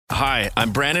Hi,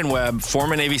 I'm Brandon Webb,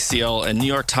 former Navy SEAL and New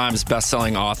York Times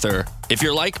bestselling author. If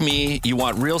you're like me, you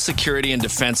want real security and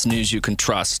defense news you can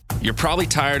trust. You're probably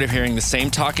tired of hearing the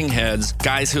same talking heads,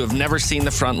 guys who have never seen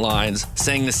the front lines,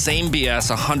 saying the same BS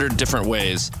 100 different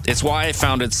ways. It's why I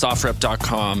founded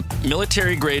SOFREP.com,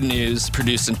 military-grade news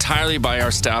produced entirely by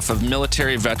our staff of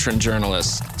military veteran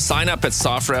journalists. Sign up at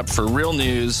SOFREP for real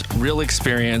news, real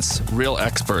experience, real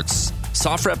experts.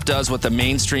 SOFREP does what the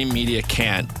mainstream media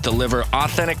can't, deliver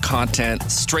authentic content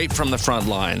straight from the front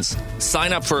lines.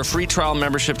 Sign up for a free trial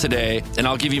membership today, and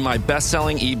I'll give you my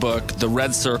best-selling ebook, The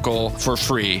Red Circle, for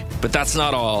free. But that's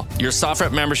not all. Your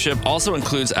SOFREP membership also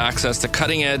includes access to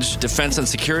cutting-edge defense and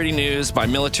security news by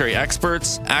military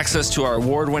experts, access to our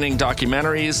award-winning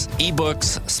documentaries,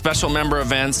 ebooks, special member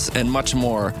events, and much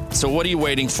more. So what are you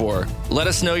waiting for? Let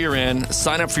us know you're in.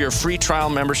 Sign up for your free trial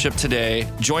membership today.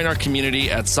 Join our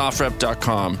community at SOFREP.com.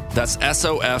 That's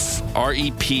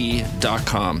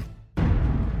SOFREP.com.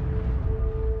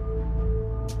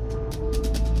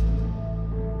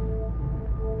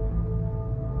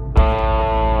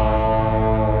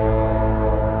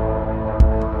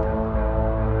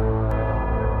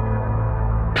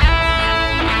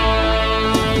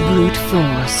 Brute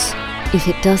force. If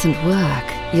it doesn't work,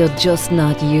 you're just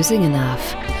not using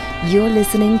enough. You're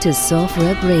listening to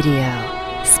SOFREP Radio.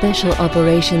 Special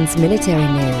operations military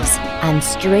news and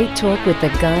straight talk with the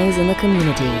guys in the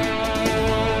community.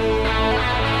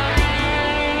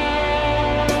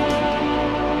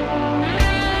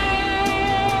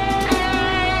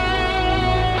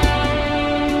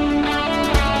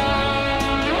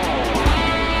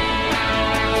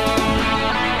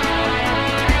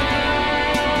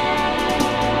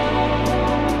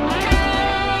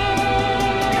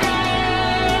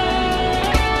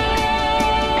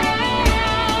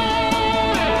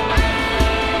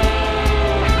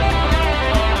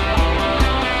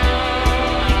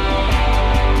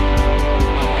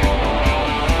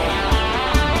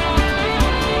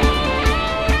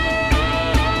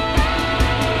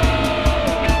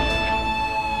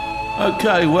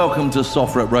 Okay, welcome to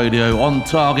SOFREP Radio, on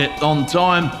target, on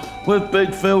time, with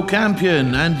Big Phil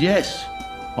Campion. And yes,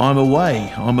 I'm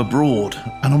away, I'm abroad,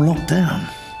 and I'm locked down.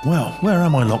 Well, where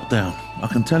am I locked down? I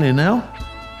can tell you now.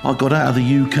 I got out of the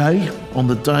UK on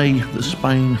the day that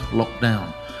Spain locked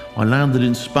down. I landed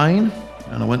in Spain,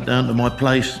 and I went down to my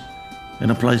place in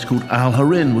a place called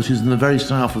Alhaurín, which is in the very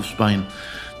south of Spain,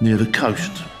 near the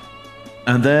coast.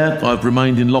 And there, I've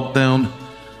remained in lockdown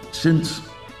since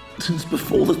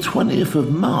before the 20th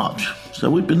of March. So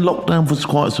we've been locked down for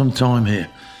quite some time here.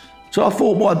 So I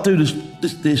thought what I'd do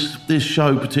this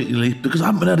show particularly, because I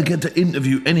haven't been able to get to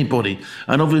interview anybody.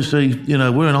 And obviously, you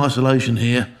know, we're in isolation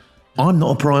here. I'm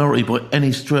not a priority by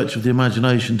any stretch of the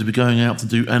imagination to be going out to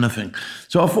do anything.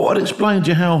 So I thought I'd explain to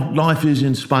you how life is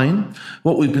in Spain,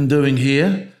 what we've been doing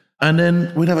here, and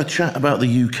then we'd have a chat about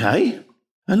the UK.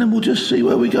 And then we'll just see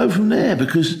where we go from there,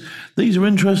 because these are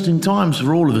interesting times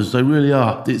for all of us. They really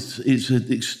are. It's an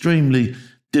extremely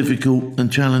difficult and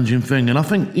challenging thing. And I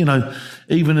think, you know,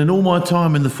 even in all my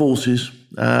time in the forces,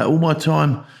 all my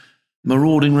time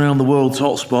marauding around the world's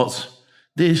hotspots,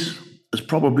 this has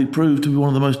probably proved to be one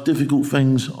of the most difficult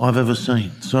things I've ever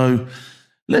seen. So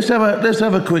let's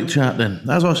have a quick chat then.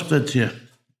 As I said to you,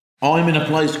 I'm in a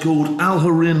place called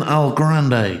Alhaurín el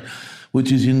Grande,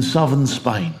 which is in southern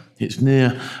Spain. It's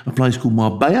near a place called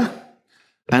Marbella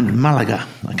and Malaga,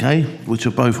 okay, which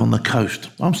are both on the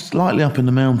coast. I'm slightly up in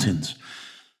the mountains.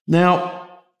 Now,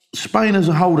 Spain as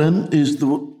a whole then is the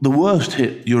worst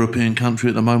hit European country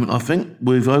at the moment, I think.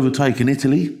 We've overtaken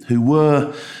Italy, who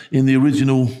were in the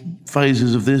original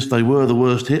phases of this. They were the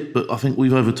worst hit, but I think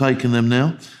we've overtaken them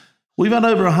now. We've had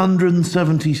over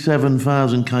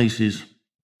 177,000 cases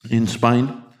in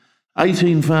Spain,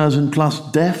 18,000 plus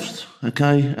deaths.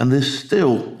 Okay, and there's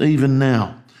still, even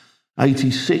now,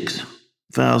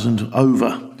 86,000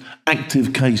 over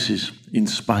active cases in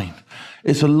Spain.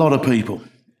 It's a lot of people,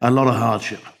 a lot of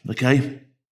hardship, okay?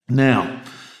 Now,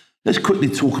 let's quickly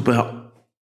talk about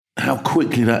how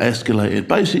quickly that escalated.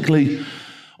 Basically,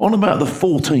 on about the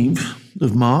 14th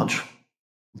of March,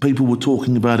 people were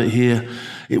talking about it here.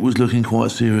 It was looking quite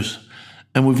serious.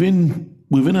 And within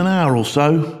an hour or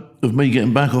so of me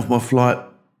getting back off my flight,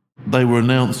 they were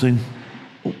announcing,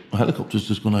 a helicopter's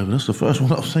just gone over. That's the first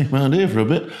one I've seen around here for a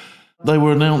bit. They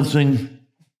were announcing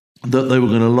that they were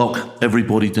going to lock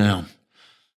everybody down.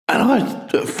 And I,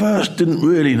 at first, didn't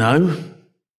really know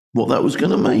what that was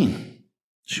going to mean.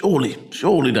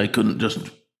 Surely they couldn't just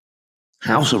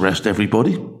house arrest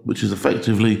everybody, which is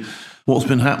effectively what's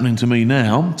been happening to me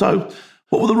now. So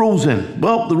what were the rules then?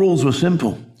 Well, the rules were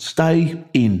simple. Stay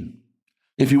in.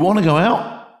 If you want to go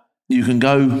out, you can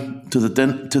go to the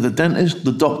dentist,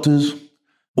 the doctors,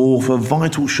 or for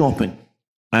vital shopping.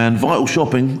 And vital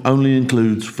shopping only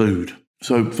includes food.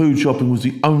 So food shopping was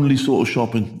the only sort of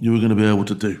shopping you were going to be able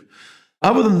to do.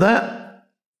 Other than that,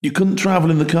 you couldn't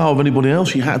travel in the car with anybody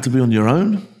else. You had to be on your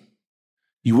own.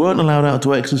 You weren't allowed out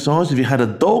to exercise. If you had a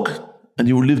dog and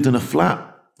you lived in a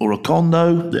flat or a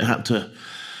condo,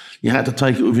 you had to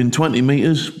take it within 20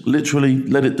 metres, literally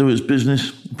let it do its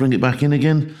business, bring it back in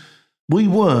again. We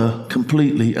were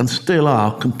completely, and still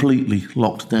are completely,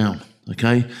 locked down,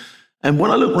 okay? And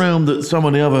when I look around at some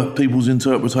of the other people's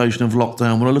interpretation of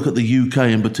lockdown, when I look at the UK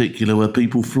in particular, where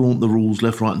people flaunt the rules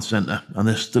left, right and centre, and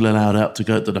they're still allowed out to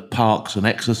go to the parks and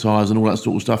exercise and all that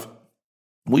sort of stuff,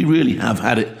 we really have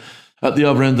had it at the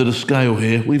other end of the scale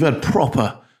here. We've had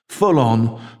proper,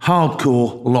 full-on,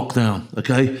 hardcore lockdown,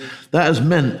 okay? That has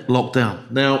meant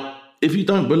lockdown. Now, if you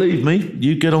don't believe me,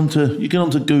 you get onto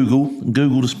Google and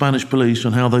Google the Spanish police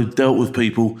and how they've dealt with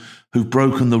people who've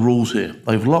broken the rules here.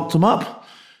 They've locked them up.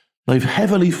 They've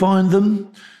heavily fined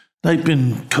them. They've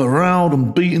been corralled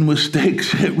and beaten with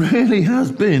sticks. It really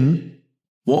has been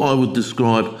what I would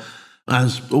describe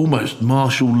as almost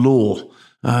martial law.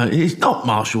 It's not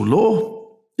martial law.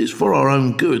 It's for our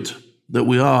own good that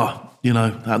we are,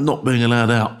 not being allowed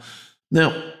out.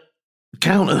 Now,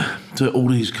 counter to all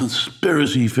these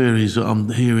conspiracy theories that I'm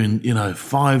hearing,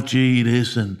 5G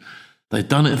this and they've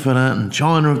done it for that and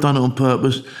China have done it on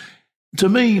purpose. To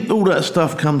me, all that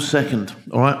stuff comes second,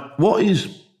 all right? What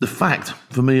is the fact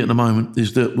for me at the moment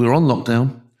is that we're on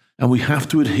lockdown and we have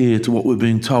to adhere to what we're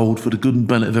being told for the good and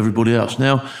benefit of everybody else.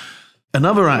 Now,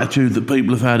 another attitude that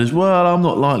people have had is, well, I'm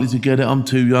not likely to get it. I'm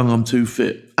too young. I'm too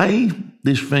fit. A,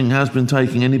 this thing has been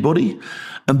taking anybody.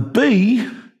 And B,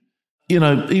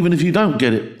 even if you don't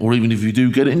get it, or even if you do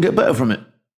get it and get better from it,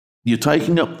 you're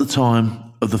taking up the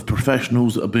time of the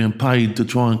professionals that are being paid to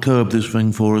try and curb this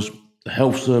thing for us, the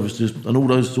health services and all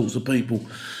those sorts of people.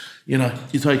 You're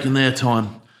taking their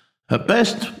time. At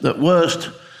best, at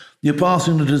worst, you're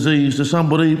passing the disease to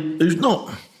somebody who's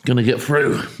not going to get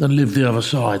through and live the other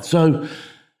side. So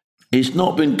it's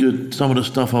not been good, some of the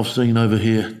stuff I've seen over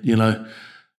here,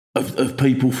 of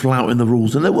people flouting the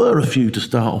rules. And there were a few to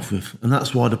start off with, and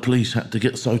that's why the police had to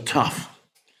get so tough.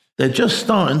 They're just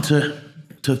starting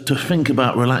to think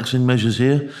about relaxing measures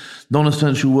here.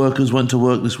 Non-essential workers went to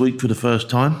work this week for the first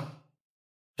time.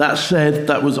 That said,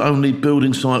 that was only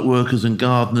building site workers and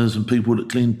gardeners and people that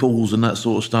clean pools and that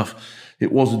sort of stuff.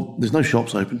 There's no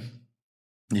shops open.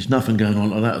 There's nothing going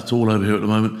on like that at all over here at the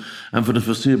moment. And for the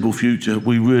foreseeable future,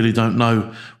 we really don't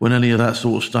know when any of that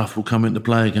sort of stuff will come into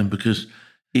play again, because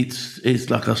it's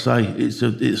like I say, it's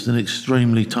an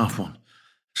extremely tough one.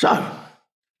 So,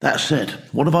 that said,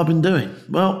 what have I been doing?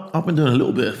 Well, I've been doing a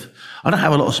little bit of... I don't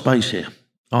have a lot of space here.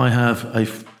 I have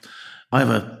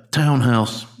a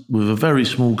townhouse with a very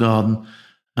small garden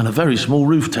and a very small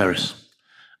roof terrace.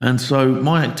 And so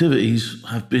my activities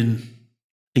have been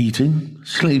eating,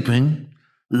 sleeping,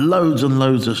 loads and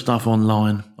loads of stuff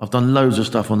online. I've done loads of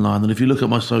stuff online. And if you look at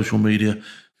my social media,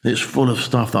 it's full of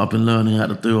stuff that I've been learning how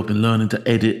to do. I've been learning to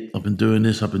edit. I've been doing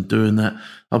this. I've been doing that.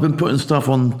 I've been putting stuff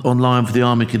online for the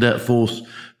Army Cadet Force,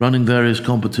 running various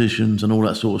competitions and all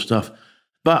that sort of stuff.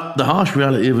 But the harsh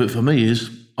reality of it for me is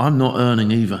I'm not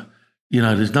earning either.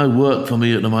 There's no work for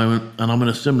me at the moment, and I'm in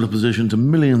a similar position to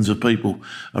millions of people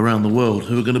around the world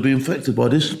who are going to be infected by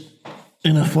this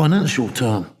in a financial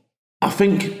term. I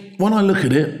think when I look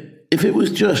at it, if it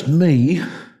was just me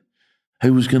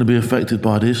who was going to be affected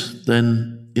by this,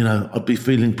 then, I'd be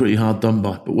feeling pretty hard done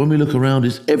by. But when we look around,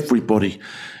 everybody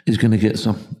is going to get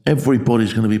some.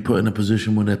 Everybody's going to be put in a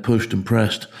position when they're pushed and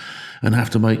pressed and have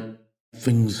to make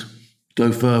things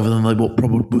go further than they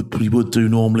probably would do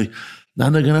normally.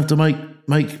 And they're going to have to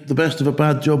make the best of a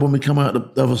bad job when we come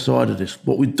out the other side of this.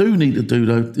 What we do need to do,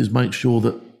 though, is make sure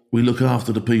that we look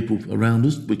after the people around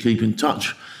us. We keep in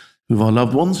touch with our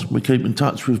loved ones. We keep in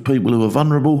touch with people who are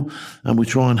vulnerable, and we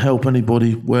try and help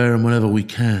anybody where and whenever we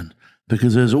can.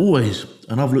 Because there's always,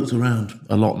 and I've looked around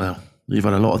a lot now, you've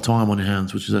had a lot of time on your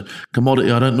hands, which is a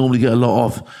commodity I don't normally get a lot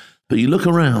of. But you look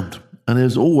around, and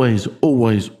there's always,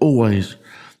 always, always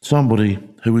somebody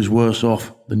who is worse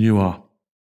off than you are.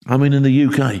 I mean, in the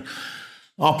UK,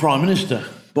 our Prime Minister,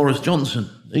 Boris Johnson,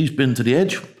 he's been to the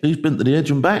edge. He's been to the edge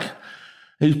and back.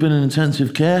 He's been in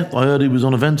intensive care. I heard he was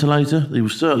on a ventilator. He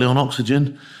was certainly on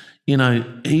oxygen.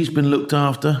 He's been looked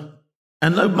after.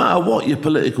 And no matter what your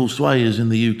political sway is in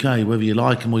the UK, whether you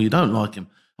like him or you don't like him,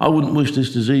 I wouldn't wish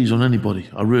this disease on anybody.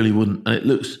 I really wouldn't. And it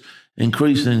looks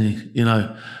increasingly,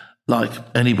 like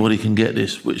anybody can get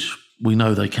this, which we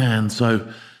know they can.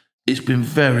 So it's been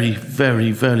very,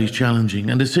 very, very challenging.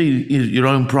 And to see your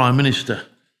own Prime Minister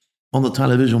on the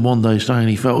television one day saying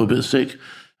he felt a bit sick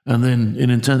and then in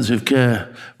intensive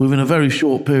care within a very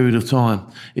short period of time.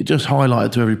 It just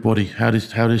highlighted to everybody how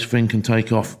this thing can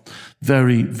take off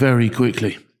very, very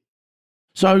quickly.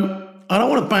 So I don't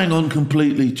want to bang on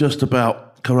completely just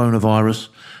about coronavirus,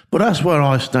 but that's where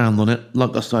I stand on it.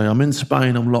 Like I say, I'm in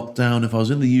Spain, I'm locked down. If I was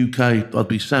in the UK, I'd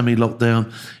be semi-locked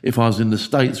down. If I was in the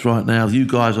States right now, you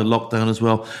guys are locked down as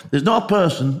well. There's not a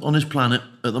person on this planet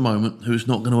at the moment who it's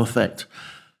not going to affect.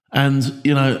 And,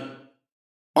 you know,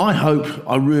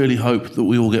 I really hope that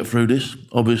we all get through this,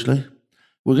 obviously.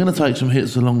 We're going to take some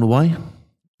hits along the way.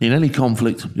 In any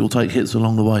conflict, you'll take hits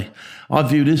along the way. I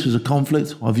view this as a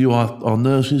conflict. I view our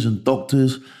nurses and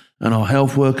doctors and our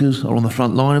health workers are on the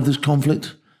front line of this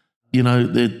conflict. You know,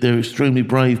 they're extremely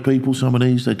brave people, some of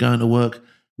these. They're going to work.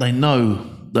 They know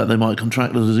that they might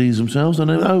contract the disease themselves, and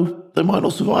they know they might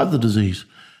not survive the disease.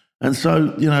 And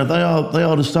so, you know, they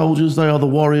are the soldiers, they are the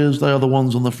warriors, they are the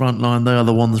ones on the front line, they are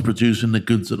the ones producing the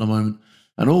goods at the moment.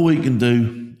 And all we can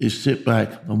do is sit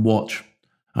back and watch.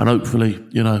 And hopefully,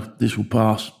 you know, this will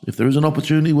pass. If there is an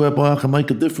opportunity whereby I can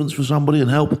make a difference for somebody and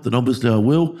help, then obviously I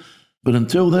will. But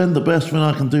until then, the best thing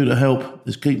I can do to help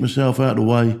is keep myself out of the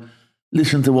way,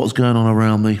 listen to what's going on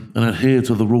around me, and adhere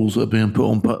to the rules that are being put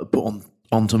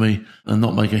onto me, and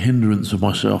not make a hindrance of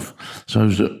myself, so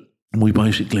that we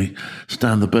basically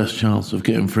stand the best chance of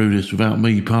getting through this without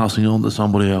me passing on to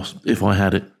somebody else if I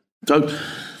had it. So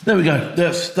there we go.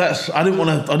 That's. I didn't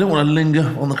want to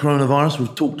linger on the coronavirus.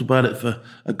 We've talked about it for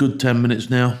a good 10 minutes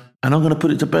now, and I'm going to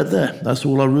put it to bed there. That's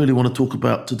all I really want to talk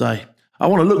about today. I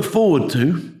want to look forward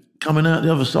to coming out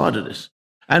the other side of this.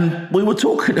 And we were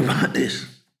talking about this,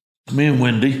 me and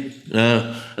Wendy.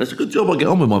 It's a good job I get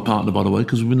on with my partner, by the way,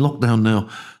 because we've been locked down now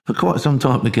for quite some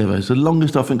time together. It's the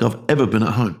longest I think I've ever been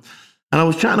at home. And I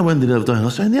was chatting to Wendy the other day, and I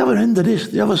was saying, the other end of this,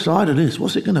 the other side of this,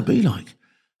 what's it going to be like?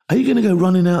 Are you going to go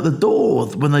running out the door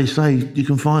when they say you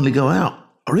can finally go out?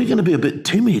 Or are you going to be a bit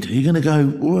timid? Are you going to go,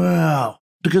 wow?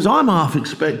 Because I'm half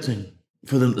expecting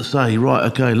for them to say, right,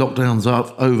 okay, lockdown's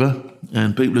over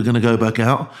and people are going to go back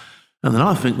out. And then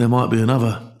I think there might be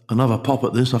another pop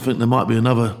at this. I think there might be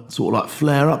another sort of like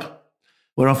flare-up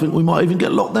where I think we might even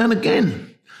get locked down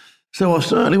again. So I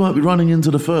certainly won't be running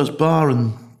into the first bar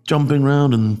and jumping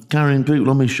around and carrying people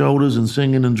on my shoulders and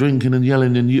singing and drinking and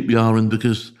yelling and yip-yarring,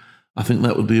 because I think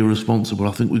that would be irresponsible.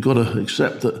 I think we've got to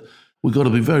accept that we've got to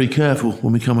be very careful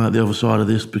when we come out the other side of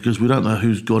this, because we don't know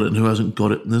who's got it and who hasn't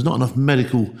got it. And there's not enough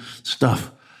medical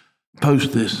stuff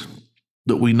post this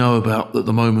that we know about at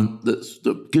the moment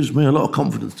that gives me a lot of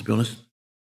confidence, to be honest.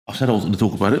 I said I wasn't going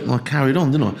to talk about it, and I carried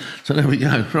on, didn't I? So there we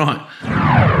go. Right.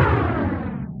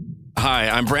 Hi,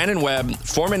 I'm Brandon Webb,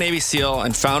 former Navy SEAL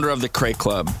and founder of the Crate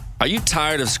Club. Are you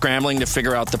tired of scrambling to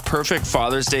figure out the perfect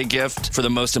Father's Day gift for the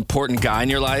most important guy in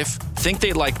your life? Think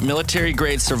they'd like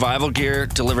military-grade survival gear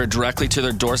delivered directly to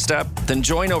their doorstep? Then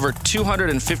join over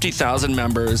 250,000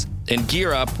 members and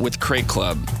gear up with Crate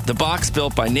Club, the box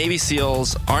built by Navy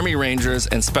SEALs, Army Rangers,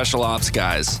 and Special Ops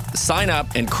guys. Sign up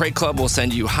and Crate Club will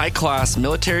send you high-class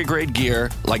military-grade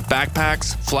gear like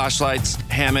backpacks, flashlights,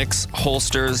 hammocks,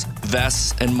 holsters,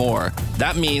 vests, and more.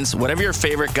 That means whatever your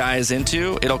favorite guy is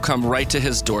into, it'll come right to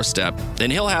his doorstep.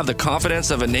 And he'll have the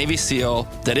confidence of a Navy SEAL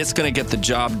that it's going to get the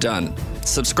job done.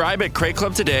 Subscribe at Crate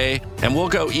Club today, and we'll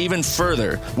go even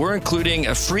further. We're including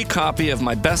a free copy of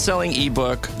my best-selling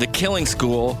ebook, The Killing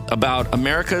School, about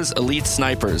America's elite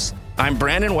snipers. I'm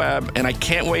Brandon Webb, and I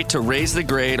can't wait to raise the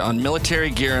grade on military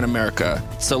gear in America.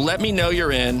 So let me know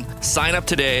you're in. Sign up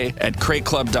today at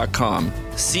crateclub.com.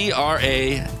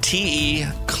 CRATE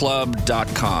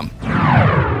club.com.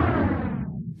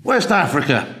 West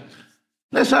Africa.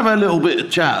 Let's have a little bit of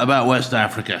chat about West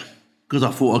Africa, because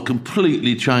I thought I'd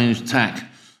completely change tack.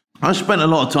 I spent a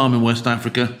lot of time in West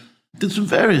Africa, did some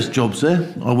various jobs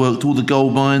there. I worked all the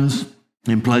gold mines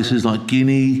in places like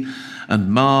Guinea and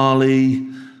Mali,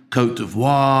 Cote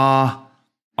d'Ivoire.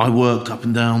 I worked up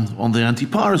and down on the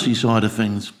anti-piracy side of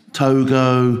things,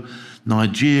 Togo,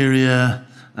 Nigeria,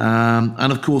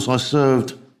 and of course I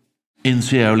served in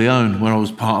Sierra Leone, where I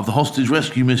was part of the hostage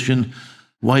rescue mission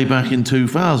way back in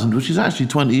 2000, which is actually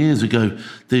 20 years ago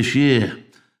this year.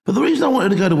 But the reason I wanted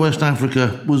to go to West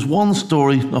Africa was one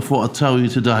story I thought I'd tell you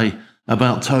today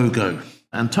about Togo.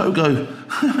 And Togo,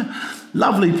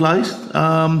 lovely place,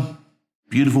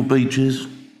 beautiful beaches,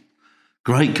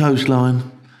 great coastline,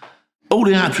 all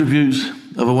the attributes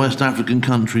of a West African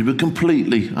country, but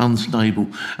completely unstable.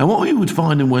 And what we would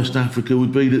find in West Africa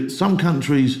would be that some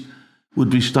countries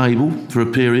would be stable for a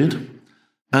period,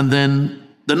 and then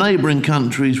the neighbouring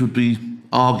countries would be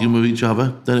arguing with each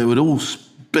other, then it would all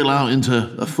spill out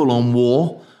into a full-on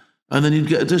war, And then you'd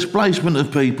get a displacement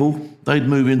of people. They'd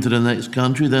move into the next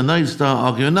country. Then they'd start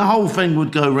arguing. The whole thing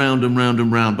would go round and round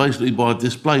and round, basically by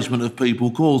displacement of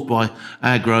people caused by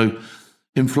aggro,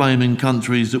 inflaming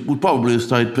countries that would probably have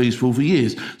stayed peaceful for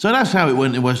years. So that's how it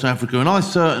went in West Africa. And I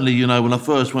certainly, when I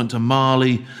first went to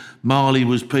Mali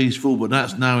was peaceful, but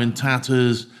that's now in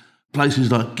tatters.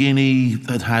 Places like Guinea,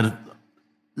 they'd had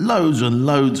loads and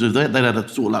loads of that. They'd had a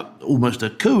sort of like almost a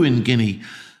coup in Guinea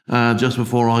just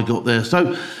before I got there.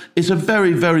 So it's a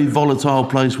very, very volatile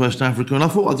place, West Africa. And I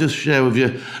thought I'd just share with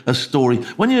you a story.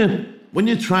 When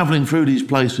you're travelling through these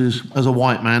places as a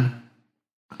white man,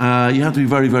 you have to be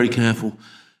very, very careful,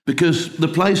 because the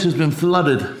place has been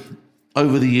flooded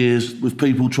over the years with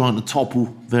people trying to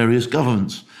topple various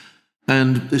governments.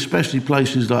 And especially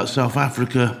places like South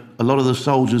Africa, a lot of the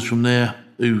soldiers from there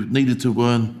who needed to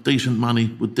earn decent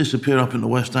money would disappear up into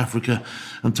West Africa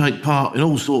and take part in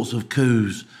all sorts of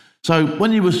coups. So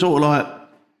when you were sort of like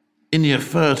in your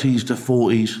 30s to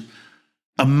 40s,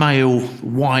 a male,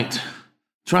 white,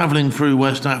 travelling through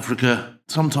West Africa,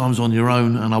 sometimes on your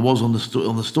own, and I was on the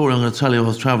story I'm going to tell you, I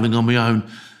was travelling on my own,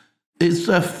 it's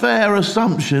a fair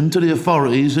assumption to the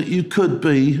authorities that you could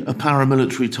be a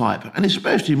paramilitary type, and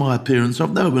especially my appearance.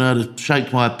 I've never been able to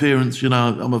shake my appearance.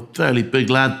 I'm a fairly big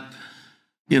lad.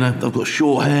 I've got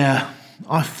short hair.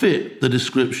 I fit the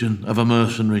description of a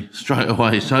mercenary straight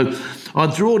away. So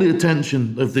I draw the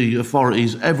attention of the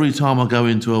authorities every time I go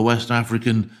into a West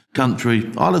African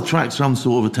country. I'll attract some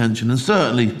sort of attention, and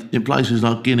certainly in places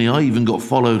like Guinea, I even got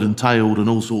followed and tailed and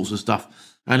all sorts of stuff.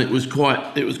 And it was quite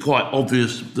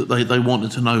obvious that they wanted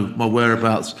to know my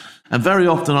whereabouts. And very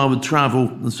often I would travel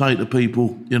and say to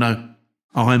people,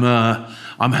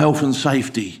 I'm health and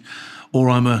safety, or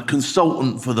I'm a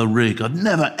consultant for the rig. I'd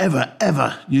never, ever,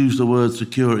 ever use the word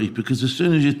security, because as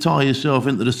soon as you tie yourself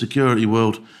into the security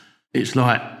world, it's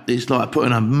like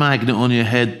putting a magnet on your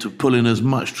head to pull in as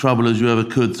much trouble as you ever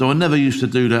could. So I never used to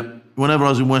do that. Whenever I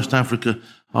was in West Africa,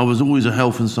 I was always a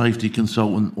health and safety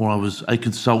consultant, or I was a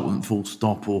consultant full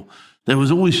stop, or there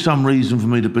was always some reason for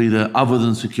me to be there other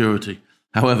than security.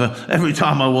 However, every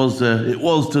time I was there, it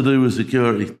was to do with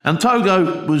security. And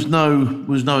Togo was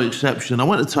no exception. I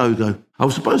went to Togo. I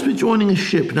was supposed to be joining a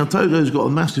ship. Now, Togo's got a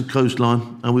massive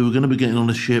coastline, and we were going to be getting on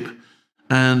a ship,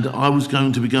 and I was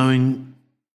going to be going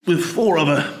with 4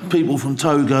 other people from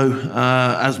Togo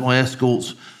as my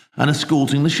escorts and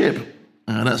escorting the ship.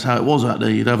 That's how it was out there.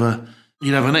 You'd have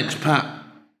an expat.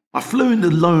 I flew into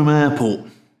Lome Airport,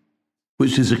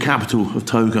 which is the capital of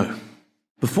Togo.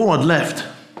 Before I'd left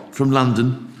from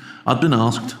London, I'd been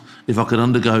asked if I could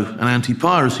undergo an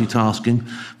anti-piracy tasking,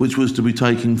 which was to be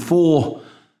taking 4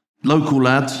 local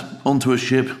lads onto a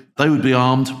ship. They would be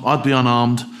armed, I'd be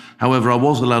unarmed. However, I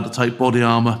was allowed to take body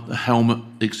armour, a helmet,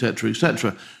 etc.,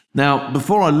 etc. Now,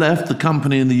 before I left, the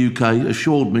company in the UK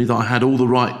assured me that I had all the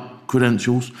right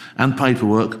credentials and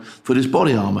paperwork for this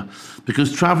body armour,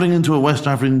 because travelling into a West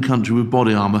African country with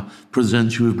body armour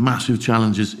presents you with massive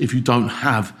challenges if you don't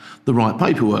have the right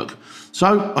paperwork.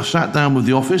 So I sat down with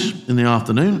the office in the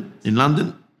afternoon in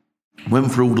London,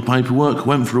 went through all the paperwork,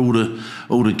 went through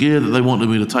all the gear that they wanted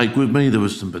me to take with me. There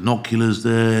was some binoculars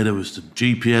there was some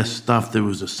GPS stuff, there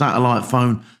was a satellite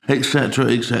phone, etc.,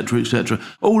 etc., etc.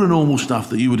 All the normal stuff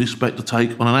that you would expect to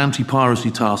take on an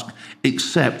anti-piracy task,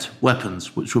 except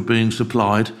weapons, which were being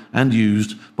supplied and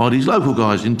used by these local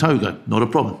guys in Togo. Not a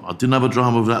problem. I didn't have a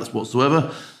drama with that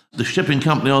whatsoever. The shipping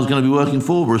company I was going to be working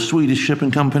for were a Swedish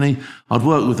shipping company. I'd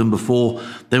worked with them before.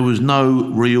 There was no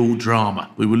real drama.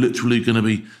 We were literally going to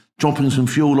be dropping some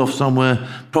fuel off somewhere,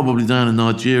 probably down in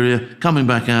Nigeria, coming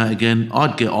back out again.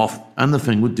 I'd get off and the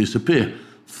thing would disappear.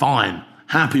 Fine.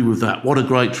 Happy with that. What a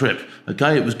great trip.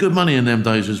 Okay, it was good money in them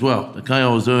days as well. Okay, I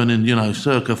was earning,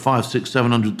 circa $500,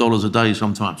 $600, $700 a day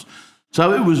sometimes.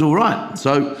 So it was all right.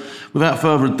 So without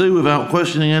further ado, without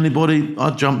questioning anybody, I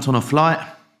jumped on a flight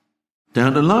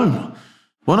down to Lome.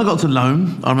 When I got to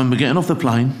Lome, I remember getting off the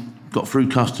plane, got through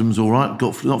customs all right,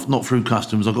 not through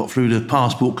customs, I got through the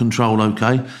passport control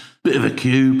okay. Bit of a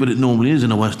queue, but it normally is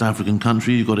in a West African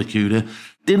country, you've got a queue there.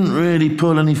 Didn't really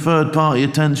pull any third-party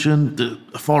attention. The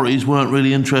authorities weren't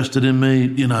really interested in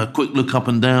me. A quick look up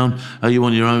and down. Are you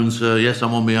on your own, sir? Yes,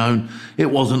 I'm on my own. It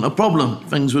wasn't a problem.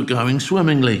 Things were going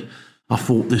swimmingly. I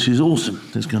thought, this is awesome.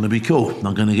 It's going to be cool.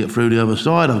 I'm going to get through the other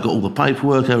side. I've got all the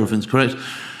paperwork. Everything's correct.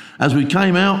 As we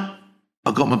came out,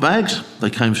 I got my bags.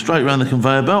 They came straight around the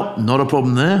conveyor belt. Not a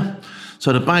problem there.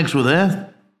 So the bags were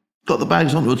there. Got the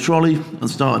bags onto a trolley and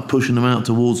started pushing them out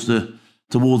towards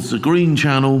the green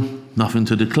channel. Nothing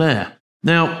to declare.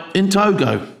 Now, in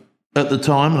Togo, at the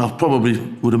time, and I probably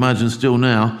would imagine still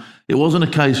now, it wasn't a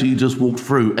case that you just walked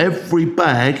through. Every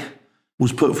bag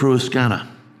was put through a scanner.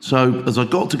 So as I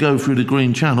got to go through the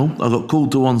Green Channel, I got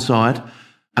called to one side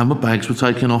and my bags were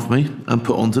taken off me and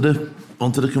put onto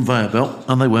the conveyor belt,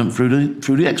 and they went through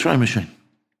the X-ray machine.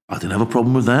 I didn't have a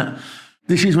problem with that.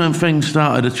 This is when things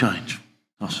started to change.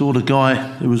 I saw the guy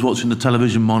who was watching the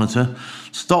television monitor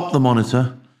stop the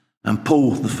monitor and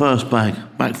pull the first bag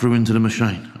back through into the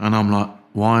machine. And I'm like,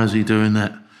 why is he doing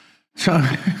that? So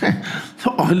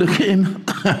I look at him.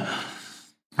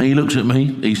 He looks at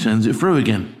me. He sends it through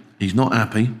again. He's not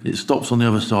happy. It stops on the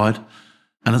other side.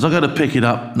 And as I go to pick it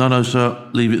up, no, sir,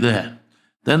 leave it there.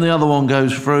 Then the other one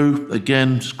goes through.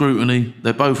 Again, scrutiny.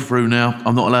 They're both through now.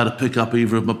 I'm not allowed to pick up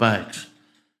either of my bags.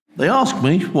 They ask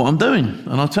me what I'm doing,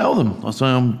 and I tell them. I say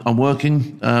I'm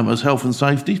working as health and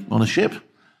safety on a ship,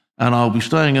 and I'll be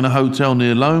staying in a hotel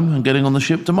near Loam and getting on the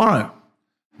ship tomorrow.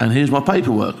 And here's my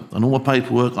paperwork. And all my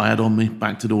paperwork I had on me,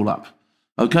 backed it all up.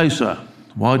 Okay, sir,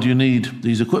 why do you need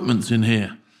these equipments in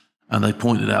here? And they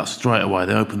pointed out straight away.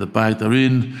 They opened the bag, they're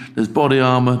in. There's body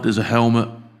armour, there's a helmet,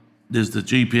 there's the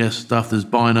GPS stuff, there's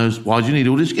binos. Why do you need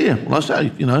all this gear? Well, I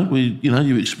say,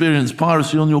 you experience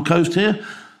piracy on your coast here.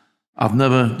 I've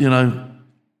never,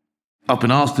 I've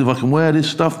been asked if I can wear this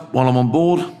stuff while I'm on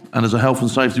board, and as a health and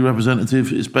safety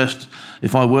representative, it's best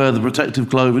if I wear the protective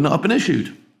clothing that I've been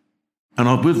issued.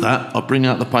 And with that, I bring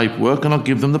out the paperwork and I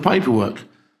give them the paperwork.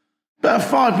 About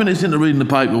 5 minutes into reading the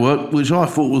paperwork, which I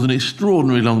thought was an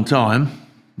extraordinarily long time,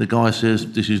 the guy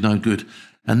says, this is no good.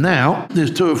 And now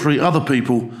there's 2 or 3 other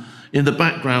people in the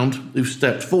background who've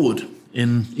stepped forward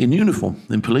in uniform,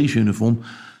 in police uniform,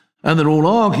 and they're all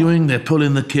arguing, they're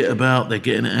pulling the kit about, they're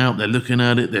getting it out, they're looking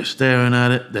at it, they're staring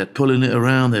at it, they're pulling it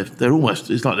around, they're almost,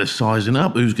 it's like they're sizing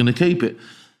up who's going to keep it.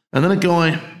 And then a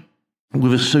guy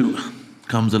with a suit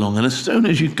comes along, and as soon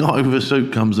as your guy with a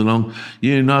suit comes along,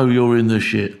 you know you're in the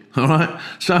shit, all right?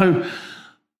 So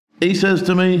he says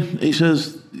to me,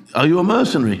 are you a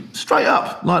mercenary? Straight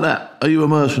up, like that, are you a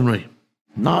mercenary?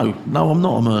 No, I'm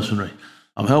not a mercenary.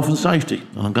 I'm health and safety,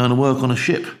 and I'm going to work on a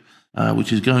ship,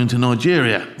 which is going to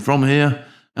Nigeria from here,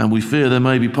 and we fear there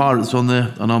may be pirates on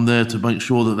there, and I'm there to make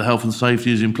sure that the health and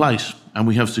safety is in place, and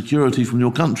we have security from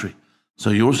your country. So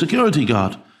you're a security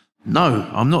guard? No,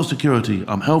 I'm not security.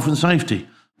 I'm health and safety.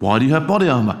 Why do you have body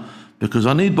armour? Because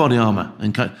I need body armour.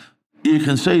 You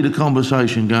can see the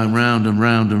conversation going round and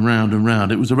round and round and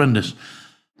round. It was horrendous.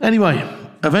 Anyway,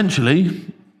 eventually,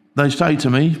 they say to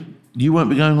me, you won't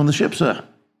be going on the ship, sir.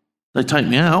 They take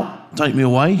me out, take me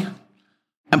away,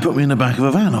 and put me in the back of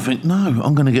a van. I think, no,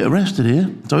 I'm going to get arrested here.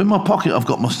 So in my pocket, I've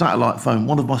got my satellite phone,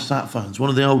 one of my sat phones, one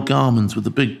of the old Garmin's with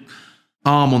the big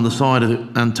arm on the side of it,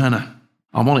 antenna.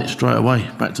 I'm on it straight away,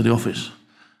 back to the office.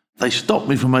 They stop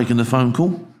me from making the phone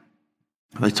call.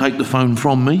 They take the phone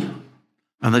from me,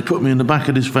 and they put me in the back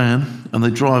of this van, and they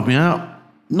drive me out,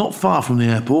 not far from the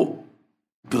airport,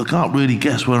 but I can't really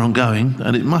guess where I'm going,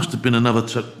 and it must have been another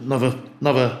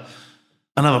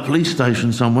police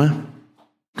station somewhere.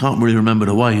 Can't really remember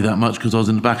the way that much because I was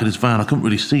in the back of this van. I couldn't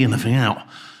really see anything out.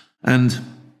 And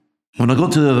when I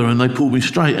got to the other end, they pulled me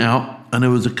straight out, and there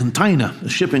was a container, a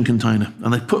shipping container,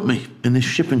 and they put me in this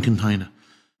shipping container.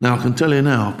 Now, I can tell you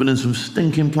now, I've been in some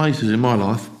stinking places in my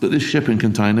life, but this shipping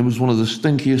container was one of the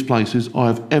stinkiest places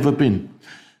I've ever been.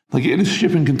 They get in this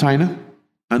shipping container,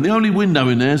 and the only window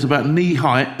in there is about knee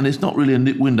height, and it's not really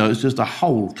a window, it's just a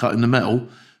hole cut in the metal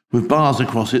with bars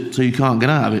across it so you can't get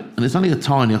out of it. And it's only a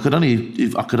tiny, I could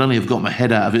only have got my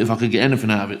head out of it if I could get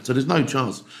anything out of it. So there's no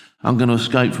chance I'm going to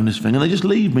escape from this thing. And they just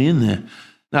leave me in there.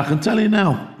 Now, I can tell you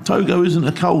now, Togo isn't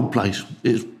a cold place.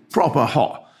 It's proper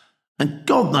hot. And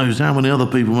God knows how many other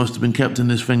people must have been kept in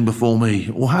this thing before me,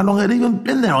 or how long they'd even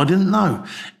been there, I didn't know.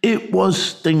 It was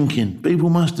stinking. People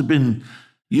must have been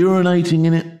urinating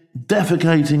in it,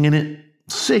 defecating in it,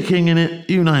 sicking in it,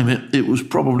 you name it. It was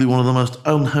probably one of the most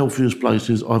unhealthiest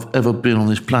places I've ever been on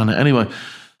this planet. Anyway,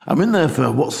 I'm in there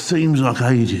for what seems like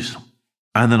ages.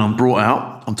 And then I'm brought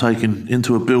out, I'm taken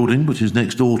into a building, which is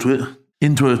next door to it,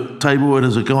 into a table where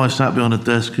there's a guy sat behind a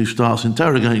desk who starts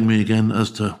interrogating me again as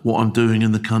to what I'm doing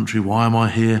in the country, why am I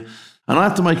here? And I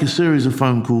have to make a series of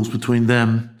phone calls between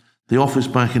them, the office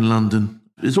back in London.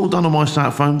 It's all done on my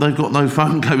sat phone. They've got no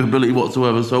phone capability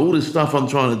whatsoever. So all this stuff I'm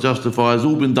trying to justify has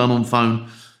all been done on phone.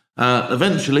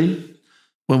 Eventually,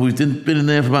 when we've been in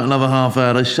there for about another half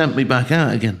hour, they sent me back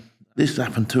out again. This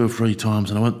happened 2 or 3 times,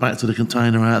 and I went back to the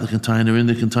container, out the container, in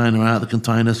the container, out the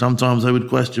container. Sometimes they would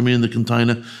question me in the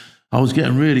container. I was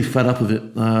getting really fed up of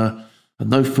it.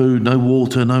 No food, no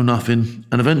water, no nothing.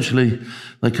 And eventually,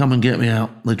 they come and get me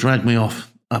out. They drag me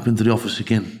off up into the office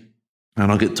again.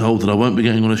 And I get told that I won't be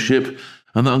getting on a ship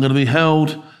and that I'm going to be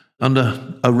held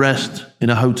under arrest in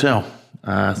a hotel.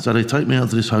 So they take me out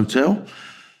to this hotel.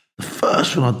 The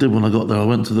first thing I did when I got there, I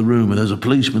went to the room where there's a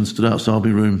policeman stood outside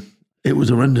my room. It was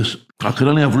horrendous. I could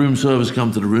only have room service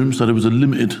come to the room, so there was a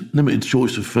limited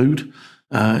choice of food.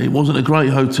 It wasn't a great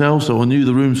hotel, so I knew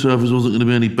the room service wasn't going to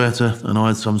be any better, and I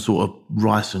had some sort of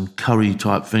rice and curry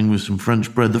type thing with some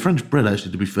French bread. The French bread,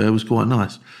 actually, to be fair, was quite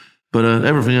nice, but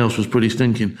everything else was pretty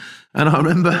stinking. And I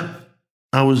remember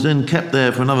I was then kept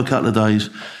there for another couple of days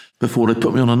before they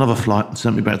put me on another flight and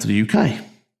sent me back to the UK.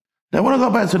 Now, when I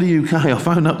got back to the UK, I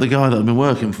phoned up the guy that I'd been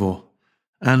working for,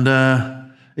 and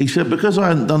he said because I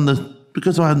hadn't done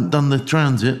the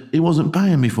transit, he wasn't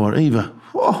paying me for it either.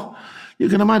 Whoa. You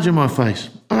can imagine my face.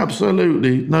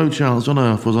 Absolutely no chance on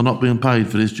earth was I not being paid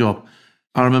for this job.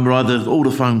 I remember I had all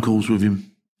the phone calls with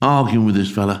him, arguing with this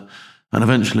fella, and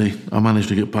eventually I managed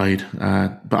to get paid,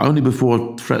 but only before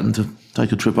I threatened to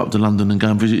take a trip up to London and go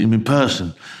and visit him in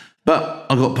person. But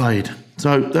I got paid.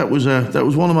 So that was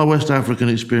one of my West African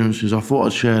experiences. I thought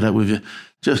I'd share that with you,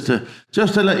 just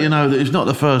to let you know that it's not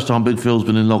the first time Big Phil's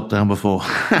been in lockdown before.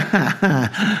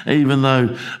 Even though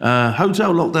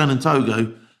hotel lockdown in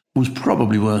Togo was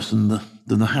probably worse than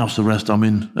the house arrest I'm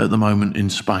in at the moment in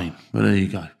Spain. But there you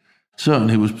go.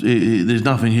 Certainly, there's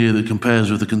nothing here that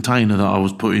compares with the container that I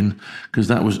was put in, because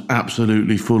that was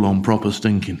absolutely full-on proper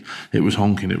stinking. It was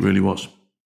honking, it really was.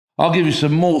 I'll give you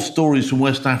some more stories from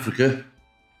West Africa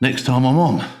next time I'm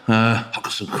on. I've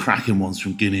got some cracking ones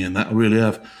from Guinea and that, I really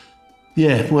have.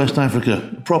 Yeah, West Africa,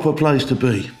 a proper place to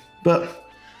be. But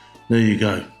there you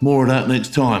go. More of that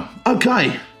next time.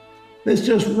 Okay. Let's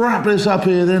just wrap this up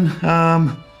here then.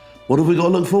 What have we got to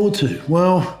look forward to?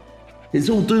 Well, it's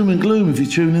all doom and gloom if you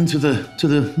tune into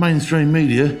the mainstream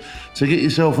media. So get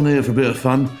yourself on here for a bit of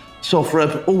fun. Soft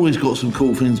Rep always got some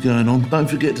cool things going on. Don't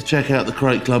forget to check out the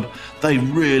Crate Club. They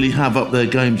really have upped their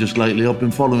game just lately. I've been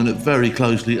following it very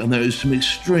closely, and there is some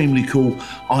extremely cool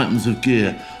items of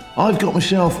gear. I've got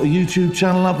myself a YouTube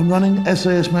channel up and running,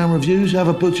 SAS Man Reviews. Have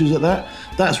a butcher's at that.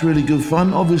 That's really good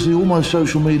fun. Obviously, all my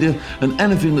social media and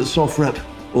anything that Soft Rep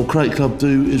or Crate Club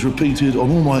do is repeated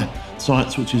on all my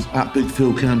sites, which is at Big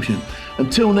Phil Campion.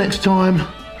 Until next time,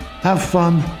 have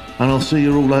fun, and I'll see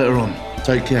you all later on.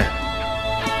 Take care.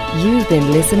 You've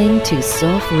been listening to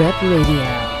Soft Rep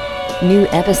Radio. New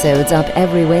episodes up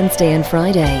every Wednesday and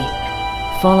Friday.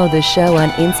 Follow the show on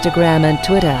Instagram and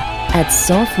Twitter at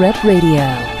Soft Rep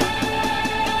Radio.